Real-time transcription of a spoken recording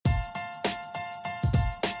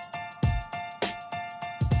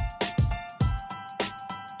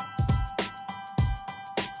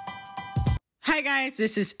Hi guys,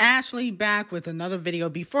 this is Ashley back with another video.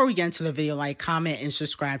 Before we get into the video, like, comment, and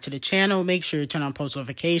subscribe to the channel. Make sure you turn on post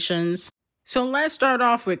notifications. So let's start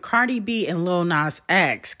off with Cardi B and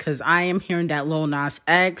LilNasX, because I am hearing that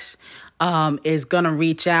LilNasX is going to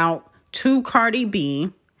reach out to Cardi B,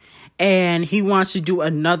 and he wants to do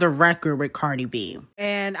another record with Cardi B.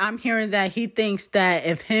 And I'm hearing that he thinks that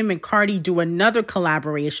if him and Cardi do another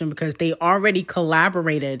collaboration, because they already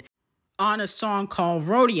collaborated on a song called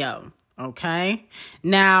Rodeo. Okay,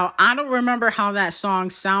 now I don't remember how that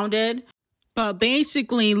song sounded, but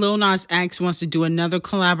basically Lil Nas X wants to do another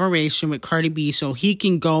collaboration with Cardi B so he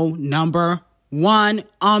can go #1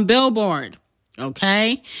 on Billboard.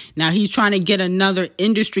 Okay, now he's trying to get another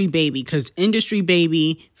Industry Baby, because Industry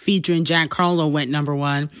Baby featuring Jack Harlow went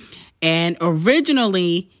 #1, and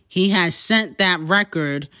originally he had sent that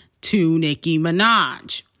record to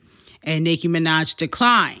NickiMinaj, and NickiMinaj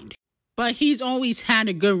declined. But he's always had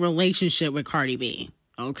a good relationship with Cardi B,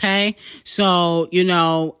 okay? So, you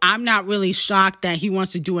know, I'm not really shocked that he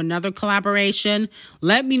wants to do another collaboration.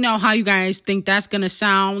 Let me know how you guys think that's going to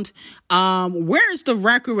sound. Where's the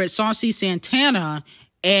record with Saucy Santana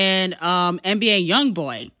and NBA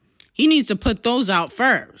Youngboy? He needs to put those out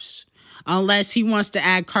first, unless he wants to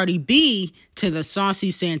add Cardi B to the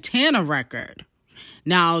Saucy Santana record.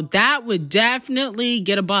 Now, that would definitely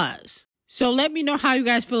get a buzz. So let me know how you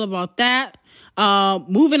guys feel about that.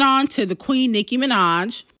 Moving on to the Queen, Nicki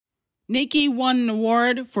Minaj. Nicki won an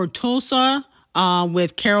award for Tulsa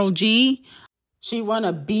with Karol G. She won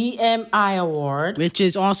a BMI award, which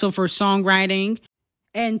is also for songwriting.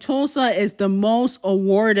 And Tulsa is the most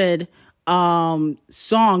awarded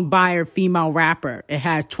song by a female rapper. It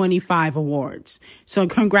has 25 awards. So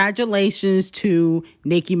congratulations to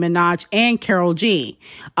Nicki Minaj and Karol G.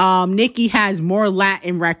 Nicki has more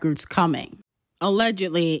Latin records coming,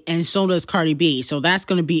 allegedly, and so does Cardi B. So that's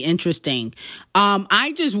going to be interesting.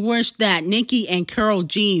 I just wish that Nicki and Karol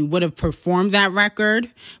G would have performed that record.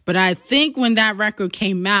 But I think when that record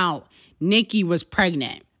came out, Nicki was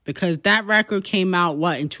pregnant. Because that record came out,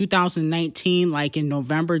 in 2019, like in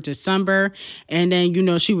November, December. And then, you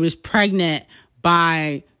know, she was pregnant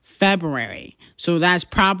by February. So that's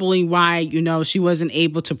probably why, you know, she wasn't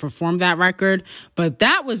able to perform that record. But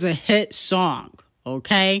that was a hit song,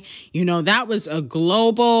 okay? You know, that was a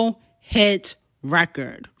global hit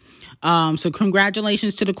record. So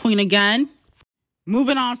congratulations to the Queen again.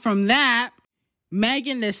 Moving on from that,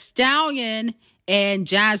 Megan Thee Stallion and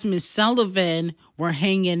Jazmine Sullivan were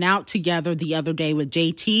hanging out together the other day with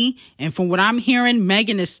JT. And from what I'm hearing,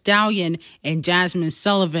 Megan Thee Stallion and Jazmine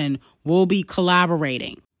Sullivan will be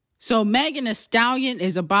collaborating. So Megan Thee Stallion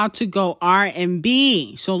is about to go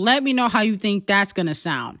R&B. So let me know how you think that's going to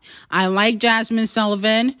sound. I like Jazmine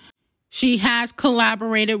Sullivan. She has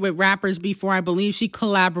collaborated with rappers before. I believe she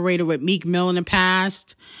collaborated with Meek Mill in the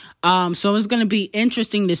past. So it's going to be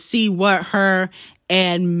interesting to see what her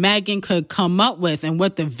and Megan could come up with and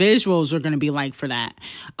what the visuals are going to be like for that.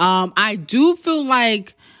 I do feel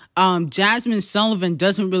like Jazmine Sullivan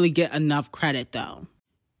doesn't really get enough credit, though.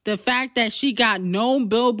 The fact that she got no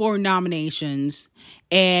Billboard nominations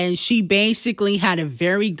and she basically had a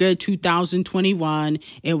very good 2021.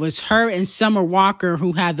 It was her and Summer Walker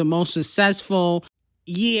who had the most successful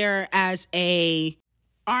year as a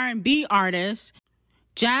R&B artist.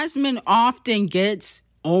 Jazmine often gets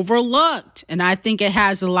overlooked, and I think it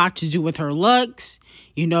has a lot to do with her looks.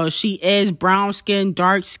 You know, she is brown skin,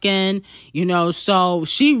 dark skin, you know, so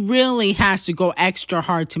she really has to go extra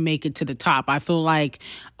hard to make it to the top. I feel like,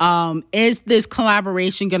 is this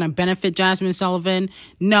collaboration going to benefit Jazmine Sullivan?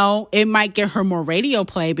 No, it might get her more radio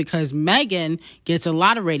play because Megan gets a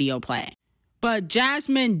lot of radio play. But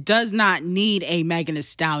Jazmine does not need a Megan Thee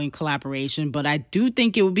Stallion collaboration, but I do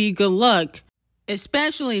think it would be a good look,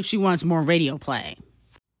 especially if she wants more radio play.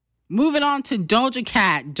 Moving on to Doja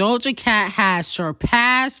Cat. Doja Cat has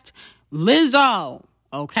surpassed Lizzo,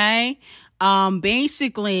 okay?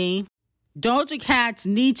 Basically, Doja Cat's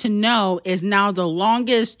Need to Know is now the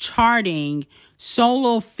longest charting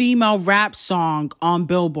solo female rap song on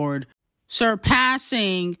Billboard,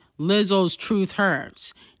 surpassing Lizzo's Truth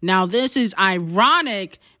Hurts. Now, this is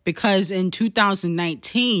ironic because in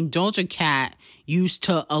 2019, Doja Cat used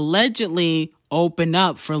to allegedly open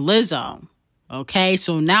up for Lizzo. Okay,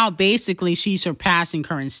 so now basically she's surpassing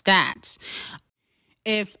current stats.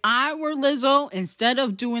 If I were Lizzo, instead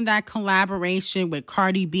of doing that collaboration with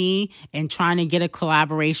Cardi B and trying to get a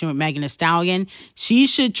collaboration with Megan Thee Stallion, she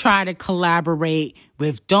should try to collaborate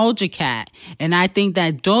with Doja Cat. And I think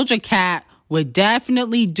that Doja Cat would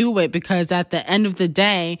definitely do it because at the end of the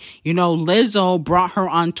day, you know, Lizzo brought her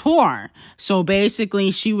on tour. So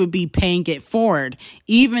basically she would be paying it forward,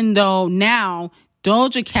 even though now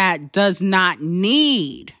Doja Cat does not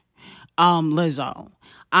need Lizzo.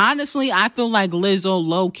 Honestly, I feel like Lizzo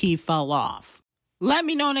low-key fell off. Let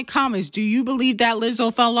me know in the comments, do you believe that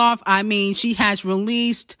Lizzo fell off? I mean, she has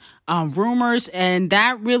released rumors, and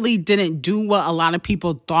that really didn't do what a lot of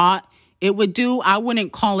people thought it would do. I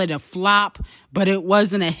wouldn't call it a flop, but it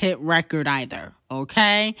wasn't a hit record either,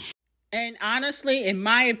 okay? And honestly, in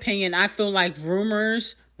my opinion, I feel like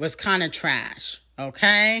Rumors was kind of trash,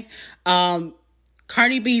 okay?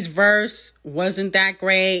 Cardi B's verse wasn't that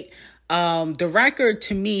great. The record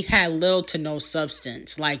to me had little to no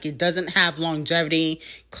substance. Like, it doesn't have longevity.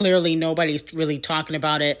 Clearly, nobody's really talking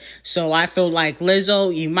about it. So I feel like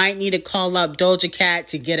Lizzo, you might need to call up Doja Cat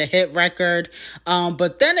to get a hit record.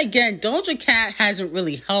 But then again, Doja Cat hasn't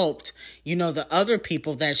really helped, you know, the other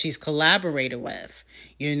people that she's collaborated with.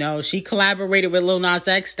 You know, she collaborated with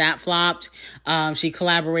LilNasX, that flopped. She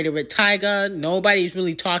collaborated with Tyga. Nobody's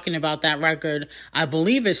really talking about that record. I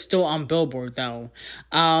believe it's still on Billboard, though.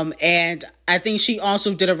 And I think she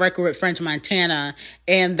also did a record with French Montana,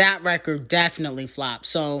 and that record definitely flopped.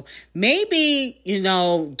 So maybe, you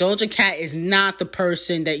know, Doja Cat is not the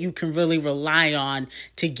person that you can really rely on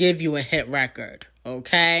to give you a hit record,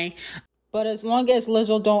 okay? But as long as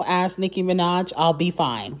Lizzo don't ask Nicki Minaj, I'll be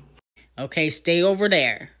fine. Okay, stay over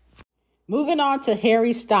there. Moving on to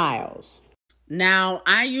Harry Styles. Now,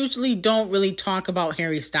 I usually don't really talk about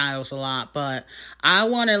Harry Styles a lot, but I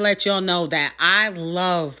want to let y'all know that I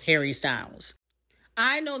love Harry Styles.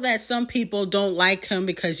 I know that some people don't like him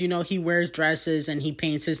because, you know, he wears dresses and he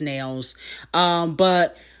paints his nails.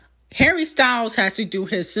 But Harry Styles has to do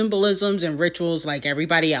his symbolisms and rituals like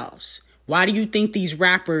everybody else. Why do you think these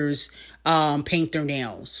rappers paint their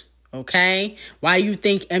nails? Okay? Why do you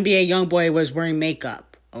think NBA YoungBoy was wearing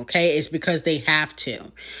makeup? Okay? It's because they have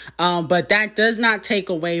to. But that does not take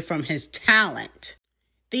away from his talent.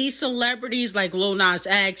 These celebrities like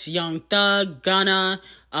LilNasX, Young Thug, Gunna,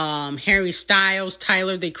 Harry Styles,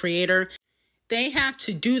 Tyler, the Creator, they have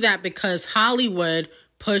to do that because Hollywood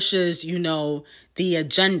pushes, you know, the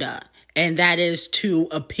agenda. And that is to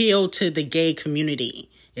appeal to the gay community.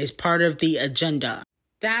 It's part of the agenda.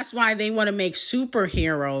 That's why they want to make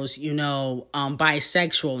superheroes, you know,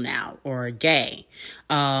 bisexual now or gay,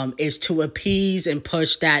 is to appease and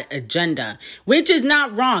push that agenda, which is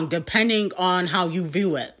not wrong, depending on how you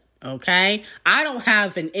view it. Okay, I don't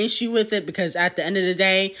have an issue with it because at the end of the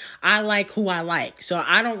day, I like who I like. So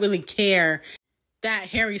I don't really care that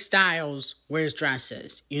Harry Styles wears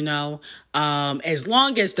dresses, you know, as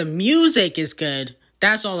long as the music is good.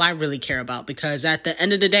 That's all I really care about because at the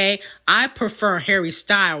end of the day, I prefer Harry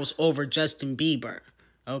Styles over Justin Bieber,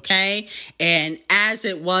 okay? And As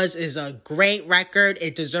It Was is a great record.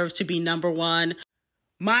 It deserves to be #1.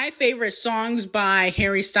 My favorite songs by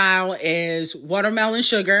Harry Styles is Watermelon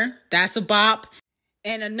Sugar. That's a bop.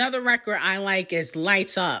 And another record I like is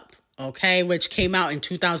Lights Up, okay, which came out in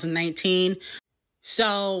 2019.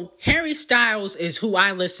 So Harry Styles is who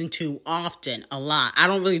I listen to often, a lot. I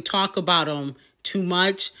don't really talk about him too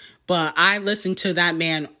much, but I listen to that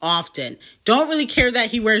man often. Don't really care that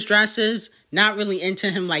he wears dresses, not really into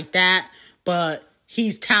him like that, but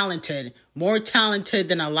he's talented, more talented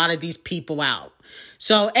than a lot of these people out.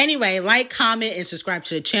 So anyway, like, comment, and subscribe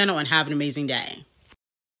to the channel and have an amazing day.